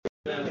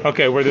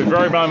Okay, we're at the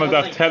very bottom of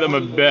Daf Tet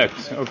Amud Bet.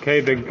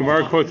 Okay, the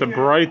Gemara quotes a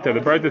Braita. The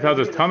Braita tells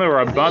us, Tana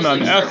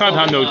Rabbanan,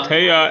 Echad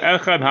HaNoteya,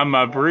 Echad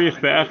HaMavrich,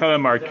 Ve'echad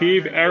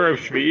HaMarkiv, Erev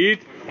Shvi'it,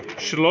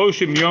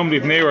 Shloshim Yom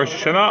Livnei Rosh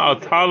Hashanah, Al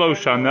Talo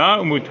Shana,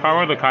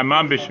 Umutaron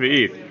L'Kaimam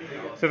B'Shvi'it.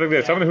 So like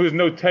this, someone who is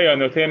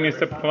Noteya means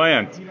to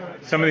plant.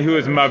 Somebody who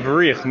is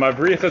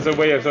Mavrich is a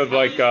way of sort of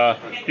like,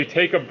 you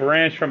take a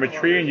branch from a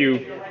tree and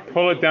you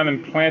pull it down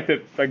and plant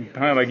it, like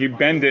kind of like you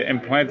bend it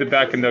and plant it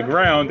back in the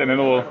ground, and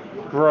it'll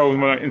grow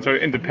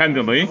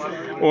independently.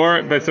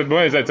 But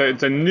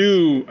it's a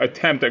new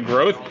attempt at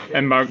growth.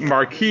 And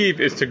markiv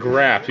is to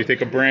graft. You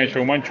take a branch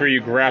from one tree, you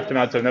graft them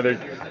out to another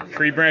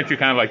tree branch, you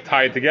kind of like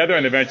tie it together,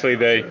 and eventually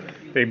they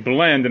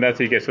blend, and that's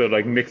how you get sort of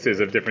like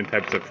mixes of different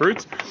types of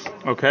fruits.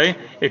 Okay?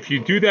 If you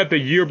do that the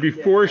year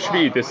before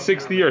Shvi'it, the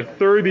 6th year,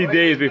 30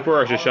 days before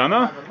Rosh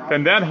Hashanah,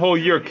 then that whole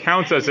year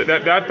counts as, that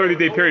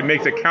 30-day period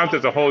makes it count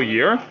as a whole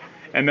year.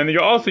 And then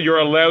you're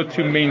allowed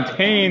to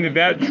maintain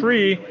that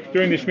tree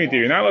during the Shemitah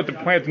year. You're not allowed to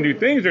plant new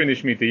things during the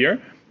Shemitah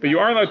year, but you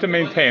are allowed to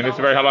maintain. This is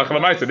very halakha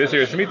l'maisa. This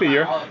year is Shemitah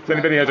year. So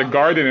anybody has a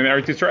garden in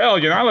Eretz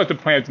Yisrael, you're not allowed to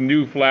plant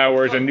new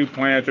flowers and new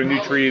plants or new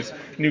trees,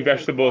 new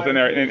vegetables in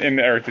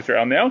Eretz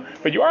Yisrael now.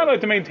 But you are allowed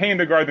to maintain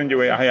the garden you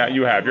have.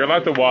 You're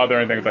allowed to water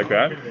and things like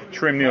that,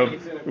 trim,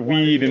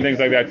 weed and things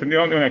like that. So you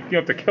don't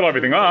have to kill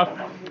everything off.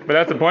 But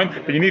that's the point.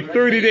 But you need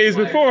 30 days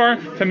before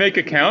to make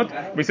a count.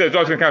 We said it's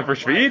also going to count for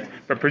Shvi'it,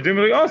 but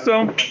presumably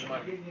also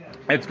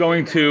it's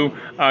going to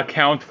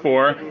count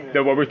for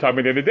what we were talking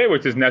about the other day,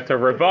 which is Neta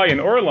Ravai and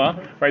Orla,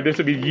 right? This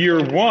would be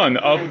year one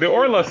of the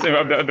Orla,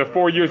 of the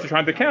 4 years you're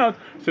trying to count.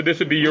 So this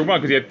would be year one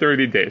because you had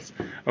 30 days.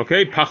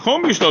 Okay?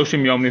 Pachom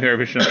Yishloshim Yom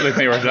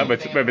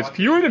but if it's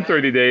fewer than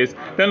 30 days,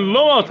 then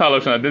Lo Al Talo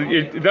Shana.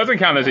 It doesn't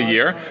count as a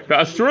year. The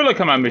Asur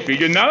L'Kaman B'Shvi'it.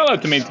 You're not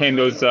allowed to maintain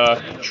those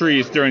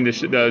trees during the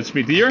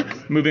Shemitah year.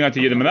 Moving on to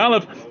Yidam and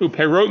Aleph.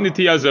 Uperot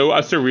Nitiyazo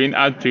Asurin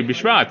Ad Tu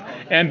B'Shvat.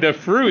 And the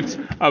fruits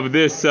of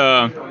this...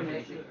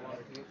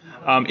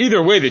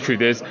 either way, the truth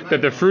is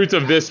that the fruits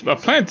of this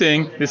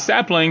planting, this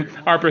sapling,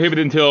 are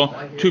prohibited until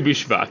Tu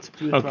B'Shvat.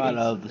 Of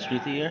the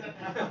Shemitah year?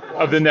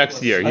 Of the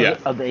next year, yeah.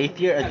 Of the 8th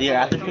year? The year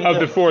after Shemitah? Of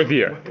the 4th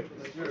year.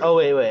 Oh,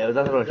 wait. I was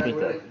talking about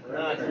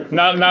Shemitah.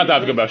 Not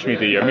talking about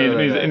Shemitah year. I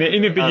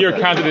mean, if the year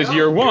counted as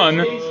year one,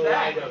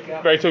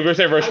 right, so we're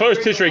saying Rosh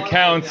Chodesh Tishrei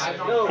counts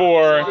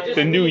for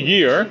the new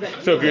year.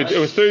 So if it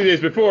was 30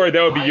 days before,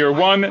 that would be year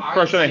one.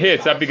 Rosh Hashanah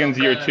hits, that begins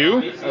year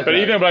two. But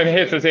even when it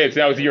hits, let's say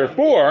now it's year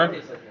 4,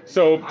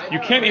 so you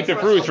can't eat the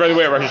fruits right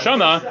away at Rosh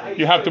Hashanah.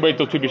 You have to wait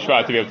till Tu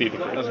B'Shvat to be able to eat the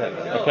fruits.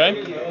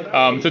 Okay?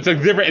 So it's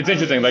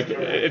interesting. Like,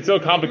 it's so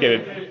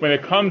complicated. When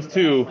it comes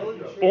to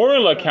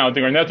Orla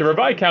counting or Neta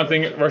Ravai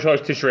counting, Rosh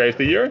Chodesh Tishrei is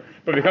the year.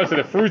 But when it comes to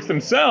the fruits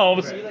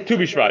themselves, Tu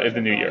B'Shvat is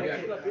the new year.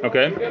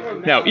 Okay?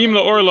 Now, Im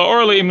La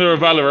Orla, Im La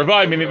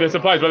Ravai, meaning this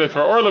applies whether it's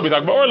for Orla, we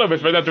talk about Orla, but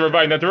it's for Neta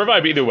Ravai,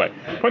 but either way.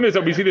 The point is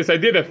that we see this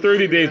idea that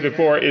 30 days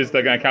before is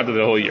going to count as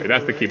the whole year.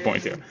 That's the key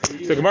point here.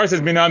 So Gemara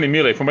says, Binani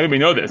Mile, from when do we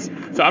know this?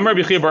 So Amar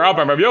B'Chia Bar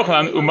Abba, Rabbi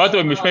Yochanan,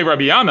 Umato Mishmei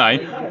Rabbi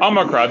Yanai,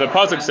 Amakra, the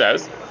pasuk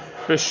says,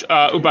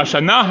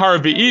 Ubashana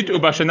Harvi'it,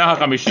 Ubashana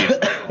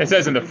HaChamishit. It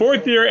says in the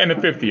 4th year and the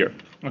 5th year.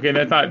 Okay,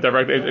 that's not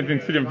direct. It's in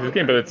 2 different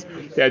things, but it's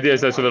the idea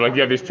is that sort of like you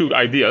have these 2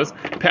 ideas.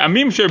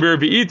 Sometimes you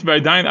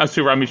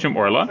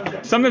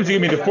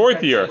give me the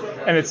 4th year,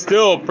 and it's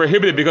still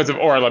prohibited because of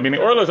Orla. Meaning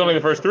Orla is only the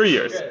first 3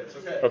 years.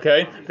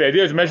 Okay, the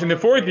idea is mentioned the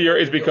 4th year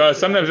is because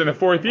sometimes in the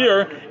 4th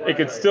year it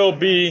could still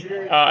be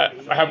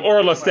have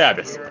Orla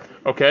status.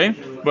 Okay,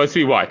 but let's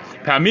see why.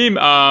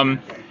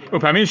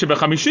 Sometimes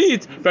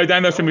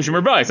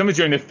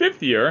you're in the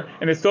 5th year,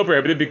 and it's still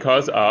prohibited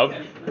because of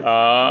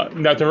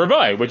Neta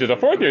Ravai, which is a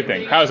 4th year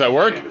thing. How does that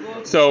work?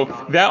 So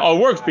that all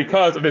works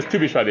because of this Tu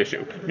B'Shvat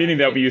issue, meaning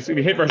that we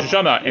hit Rosh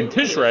Hashanah in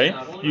Tishrei,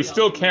 you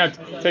still can't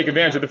take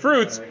advantage of the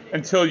fruits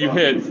until you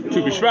hit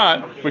Tu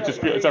B'Shvat, which is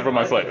several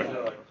months later.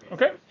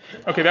 Okay,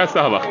 that's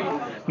the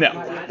halach.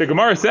 Now, the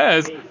Gemara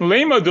says,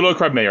 Lema Delo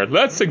Rabbi Meir.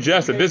 Let's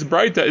suggest that this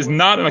Braita is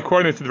not in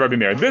accordance with Rabbi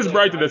Meir. This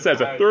Braita that says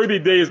that 30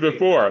 days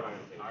before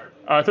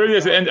 30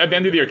 days at the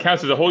end of the year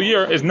counts as a whole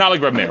year is not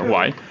like Rabbi Meir.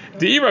 Why?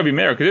 Di Rabbi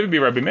Meir, because it would be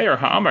Rabbi Meir,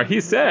 Ha'amar,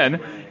 he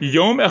said,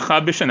 Yom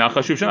Echad B'Shana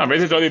Chashuv Shana.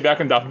 This is already back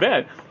in Daf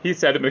Bet. He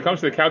said that when it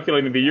comes to the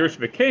calculating the years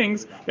for the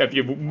kings, that if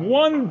you have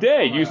one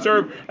day, you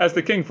serve as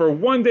the king for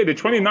one day, the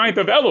 29th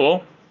of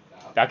Elul,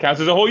 that counts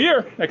as a whole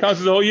year.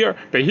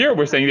 But here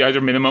we're saying you have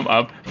a minimum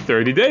of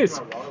 30 days.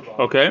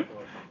 Okay?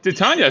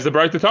 Titania, as the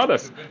Braita taught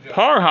us,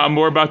 Par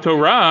Ha'amor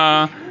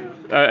B'Torah.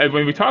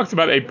 When we talked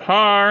about a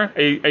par,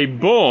 a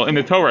bull in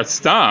the Torah,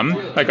 stam,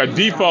 like a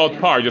default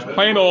par, just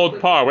plain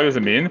old par, what does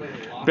it mean?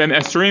 Ben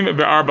esrim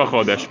be'arba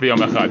chodesh b'yom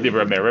echad.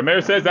 Rabbi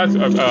Meir says that's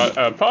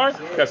a par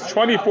that's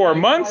 24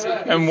 months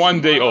and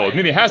 1 day old.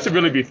 Meaning it has to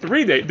really be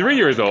 3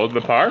 years old,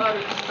 the par.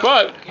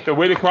 But the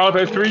way to qualify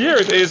as 3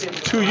 years is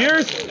 2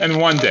 years and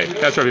 1 day.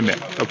 That's Rabbi Meir.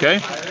 Okay?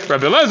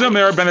 Rabbi Elazar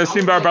Meir ben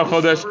esrim be'arba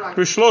chodesh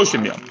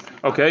b'shloshim yom.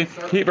 Okay,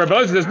 Rabbi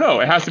Eliezer says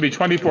no, it has to be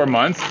 24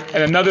 months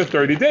and another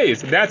 30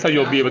 days. That's how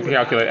you'll be able to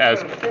calculate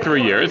as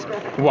 3 years.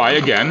 Why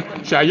again?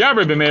 Because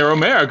Rabbi Meir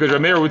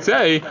would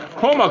say,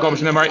 anytime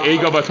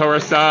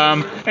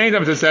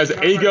it says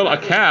Egel, a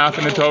calf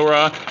in the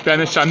Torah,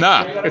 Ben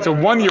Shana, it's a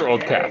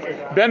 1-year-old calf.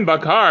 Ben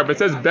Bakar, but it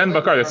says Ben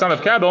Bakar, the son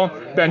of cattle,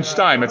 Ben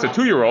Shtaim, it's a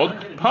 2-year-old.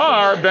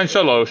 Par, Ben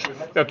Shalosh,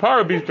 the par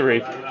would be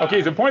 3.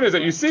 Okay, so the point is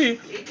that you see,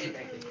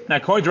 now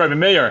according to Rabbi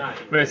Meir,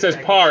 when it says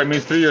par, it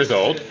means 3 years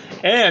old.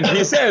 And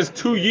he says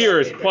 2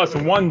 years plus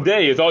 1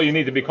 day is all you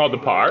need to be called the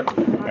par,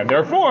 and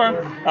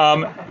therefore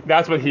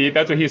that's what he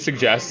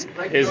suggests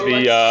is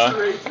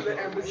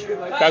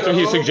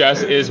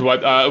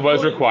what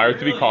was required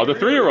to be called a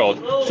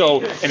 3-year-old.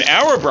 So in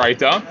our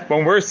Braita,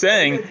 when we're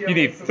saying you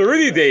need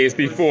 30 days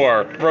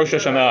before Rosh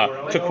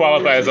Hashanah to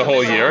qualify as a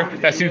whole year,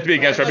 that seems to be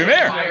against Rabbi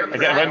Meir.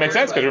 Again, that makes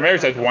sense because Rabbi Meir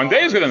says 1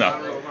 day is good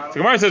enough.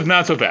 So Gemara says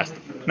not so fast.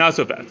 Not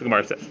so fast. The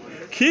Gemara says.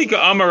 Kika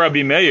Amar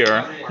Rabbi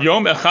Meir,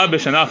 Yom Echad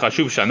B'Shana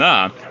Chashuv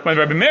Shana. When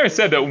Rabbi Meir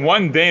said that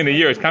 1 day in the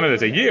year is counted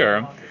as a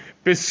year,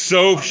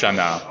 B'Sov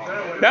Shana.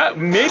 That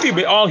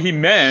maybe all he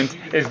meant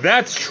is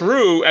that's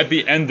true at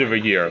the end of a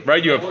year,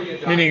 right? You have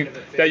meaning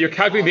that you're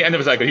calculating the end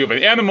of a cycle. You have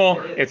an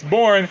animal, it's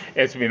born,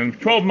 it's been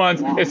 12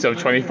 months, it's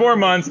 24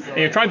 months, and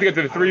you're trying to get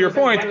to the 3-year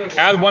point.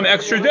 Add 1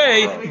 extra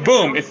day,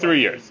 boom, it's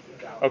 3 years.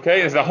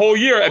 Okay, it's the whole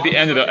year at the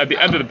end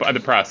of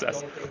the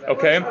process.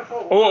 Okay,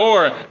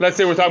 or let's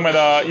say we're talking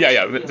about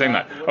saying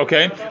that.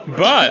 Okay,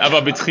 but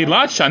about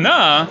b'tchilat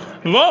shana,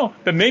 lo,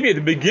 but maybe at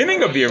the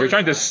beginning of the year we're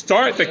trying to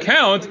start the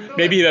count.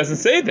 Maybe he doesn't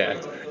say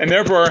that, and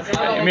therefore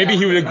maybe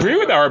he would agree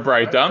with our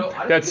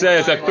Braita that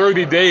says that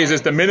 30 days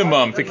is the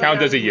minimum to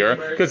count as a year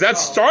because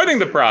that's starting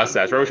the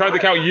process. Right, we're trying to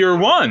count year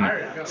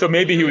 1, so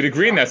maybe he would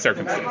agree in that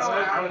circumstance.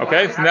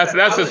 Okay, so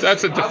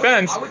that's a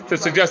defense to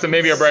suggest that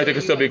maybe our Braita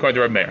could still be according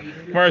to Rabbi Meir.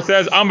 Where it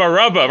says Amar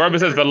Rabba, Rabba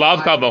says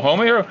v'lav kal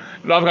v'chomer,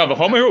 lav kal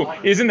v'chomer.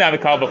 Isn't that a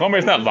kal v'chomer?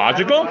 It's not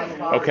logical.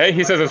 Okay,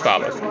 he says as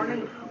follows.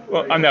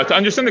 Well, now, to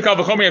understand the Kal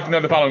V'chomer, you have to know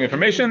the following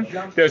information.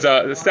 There's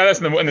a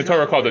status in the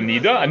Torah called a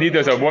Nida. A Nida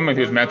is a woman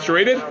who's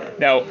menstruated.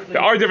 Now,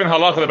 there are different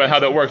halachas about how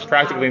that works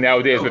practically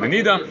nowadays with a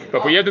Nida,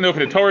 but what you have to know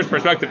from the Torah's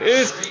perspective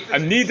is a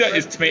Nida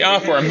is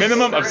Tme'ah for a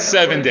minimum of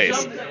 7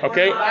 days.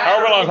 Okay?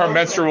 However long her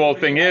menstrual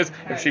thing is,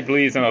 if she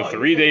bleeds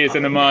 3 days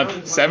in a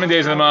month, 7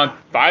 days in a month,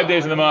 5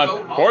 days in a month,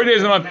 4 days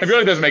in a month, it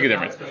really doesn't make a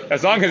difference.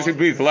 As long as she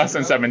bleeds less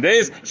than 7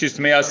 days, she's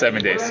Tme'ah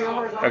 7 days.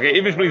 Okay?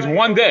 Even if she bleeds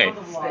 1 day,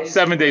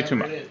 7 days too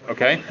much.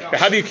 Okay? But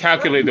how do you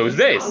calculate those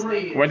days?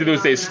 When do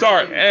those days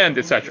start? And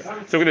etc.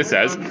 So what it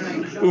says,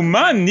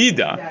 Uma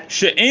nida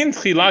she'en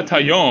tchilat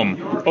hayom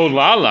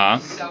olala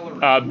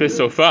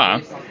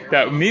besofa.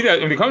 That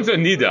nida, when it comes to a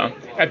nida,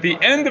 at the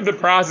end of the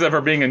process of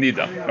her being a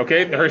nida,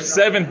 okay, her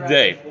 7th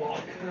day,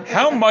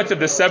 how much of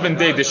the 7th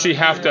day does she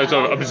have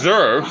to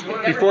observe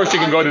before she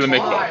can go to the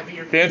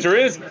mikvah? The answer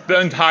is the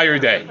entire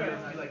day.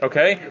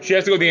 Okay, she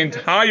has to go the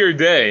entire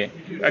day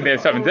at the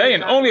 7th day,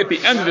 and only at the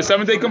end of the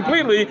 7th day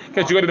completely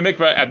can she go to the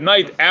mikvah at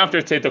night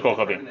after Tzeit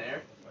HaKochavim.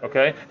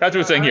 Okay, that's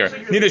what we're saying here.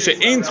 We don't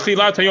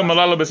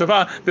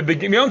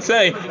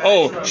say,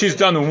 oh, she's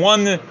done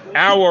 1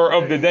 hour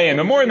of the day in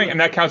the morning, and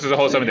that counts as a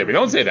whole 7th day. We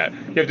don't say that.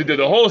 You have to do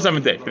the whole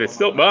 7th day, but it's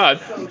still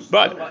but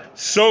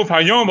sof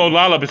hayom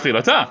olala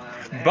b'tchilata.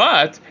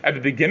 But at the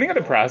beginning of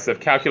the process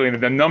of calculating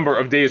the number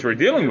of days we're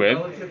dealing with,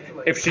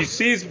 if she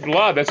sees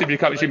blood, that she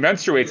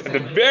menstruates at the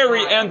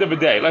very end of a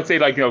day, let's say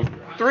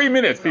 3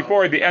 minutes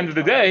before the end of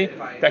the day,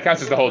 that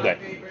counts as the whole day.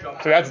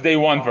 So that's day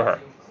 1 for her.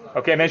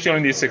 Okay, and then she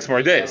only needs 6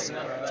 more days.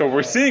 So what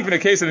we're seeing from the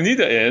case of the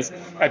Nida is,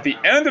 at the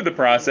end of the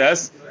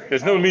process,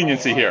 there's no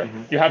leniency here.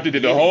 You have to do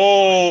the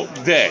whole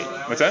day.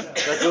 What's that?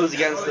 That goes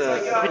against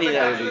the opinion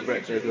that we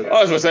break.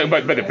 Oh, so saying,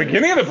 but at the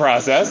beginning of the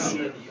process,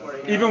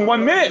 even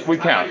 1 minute would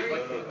count.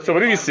 So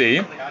what do you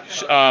see?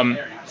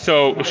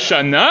 So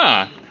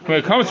Shana, when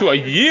it comes to a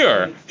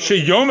year, so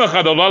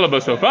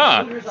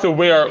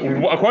where,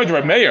 according to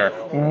Rabbi Meir,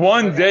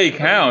 1 day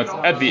counts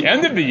at the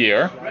end of the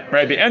year,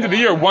 right? At the end of the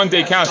year, 1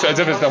 day counts as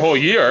if it's the whole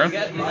year.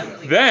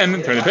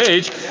 Then, turn the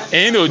page, so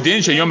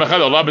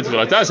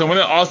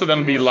wouldn't it also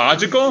then be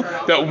logical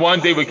that 1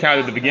 day would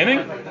count at the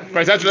beginning?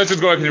 Right, so let's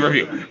just go back to the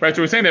review. Right,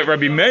 so we're saying that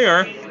Rabbi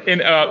Meir,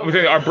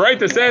 our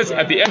Braita says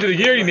at the end of the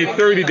year you need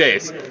 30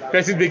 days.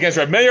 That's against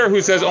Rabbi Meir,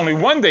 who says only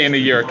 1 day in the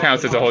year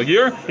counts as a whole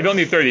year. You don't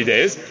need 30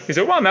 days. He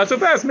said, well, not so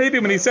fast. Maybe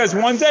when he says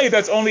 1 day,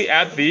 that's only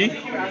at the the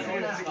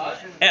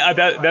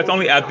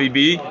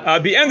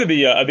end of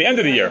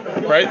the year,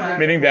 right?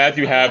 Meaning that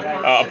you have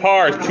a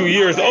par is 2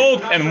 years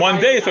old and 1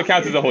 day, so it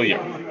counts as a whole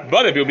year.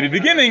 But if it would be the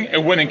beginning,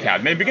 it wouldn't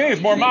count. Maybe the beginning is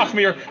more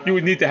machmir, you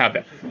would need to have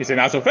that. You say,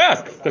 not so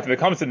fast. Because when it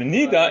comes to the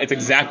nida, it's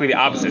exactly the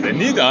opposite. The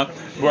nida,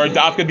 where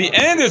dafka the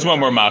end is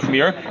when we're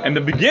machmir, and the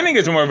beginning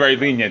is when we're very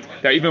lenient.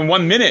 That even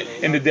 1 minute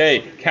in the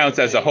day counts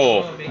as a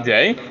whole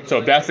day. So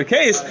if that's the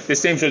case, the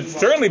same should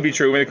certainly be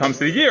true when it comes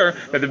to the year,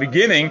 that the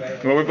beginning,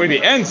 where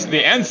the end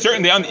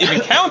certainly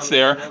even counts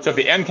there. So if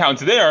the end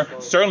counts there,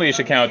 certainly it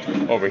should count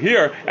over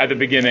here at the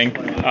beginning,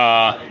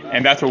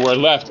 and that's where we're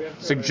left,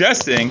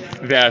 suggesting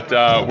that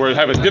we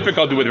have a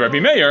difficulty with Rabbi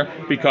Meir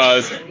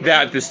because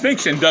that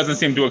distinction doesn't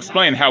seem to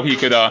explain how he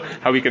could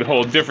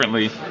hold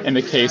differently in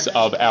the case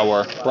of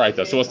our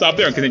Braita. So we'll stop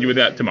there and continue with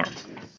that tomorrow.